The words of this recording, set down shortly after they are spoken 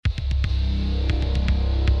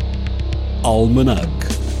Almanac.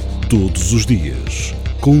 Todos os dias,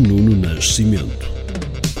 com Nuno Nascimento.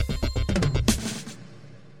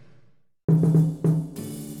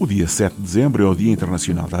 O dia 7 de dezembro é o Dia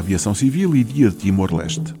Internacional da Aviação Civil e Dia de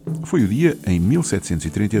Timor-Leste. Foi o dia, em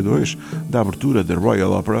 1732, da abertura da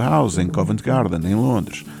Royal Opera House em Covent Garden, em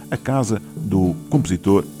Londres, a casa do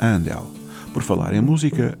compositor Handel. Por falar em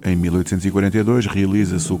música, em 1842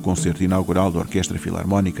 realiza-se o concerto inaugural da Orquestra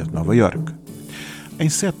Filarmónica de Nova Iorque. Em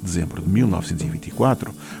 7 de dezembro de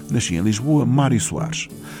 1924, nascia em Lisboa Mário Soares.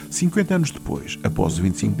 50 anos depois, após o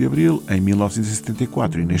 25 de abril, em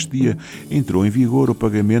 1974, e neste dia, entrou em vigor o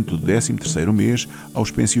pagamento do 13º mês aos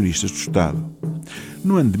pensionistas do Estado.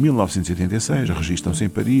 No ano de 1986, registram-se em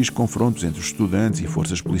Paris confrontos entre os estudantes e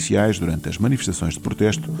forças policiais durante as manifestações de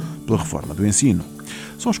protesto pela reforma do ensino.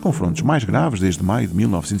 São os confrontos mais graves desde maio de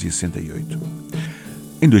 1968.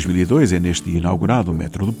 Em 2002 é neste dia inaugurado o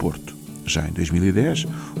metro do Porto. Já em 2010,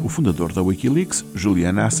 o fundador da Wikileaks,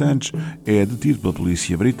 Julian Assange, é detido pela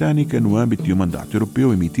polícia britânica no âmbito de um mandato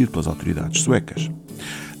europeu emitido pelas autoridades suecas.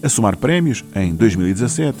 A somar prémios, em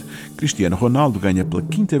 2017, Cristiano Ronaldo ganha pela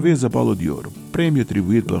 5ª vez a Bola de Ouro, prémio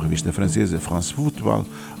atribuído pela revista francesa France Football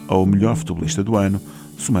ao melhor futebolista do ano,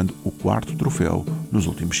 somando o 4º troféu nos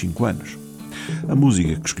últimos 5 anos. A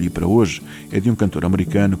música que escolhi para hoje é de um cantor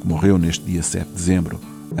americano que morreu neste dia 7 de dezembro,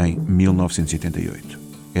 em 1988.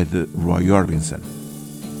 É de Roy Orbison.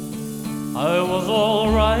 I was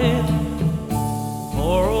all right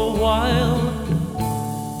for a while.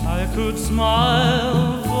 I could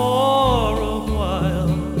smile for a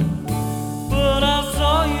while. But I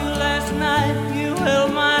saw you last night. You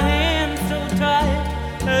held my hand so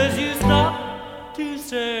tight as you stopped to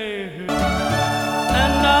say,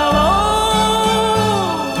 and I'll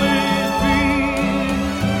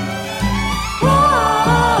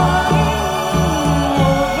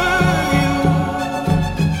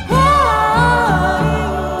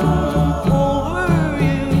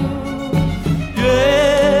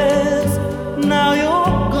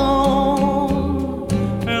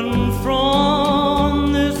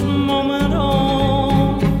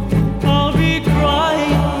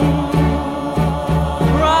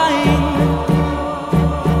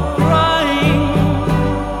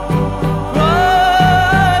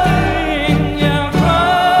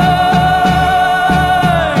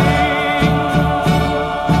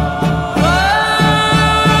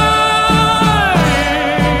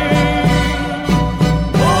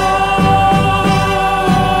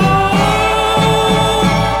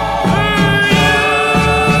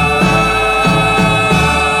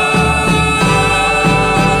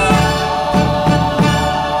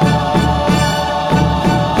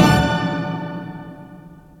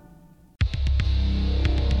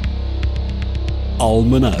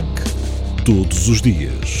Almanac. Todos os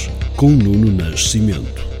dias, com Nuno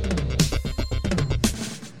Nascimento.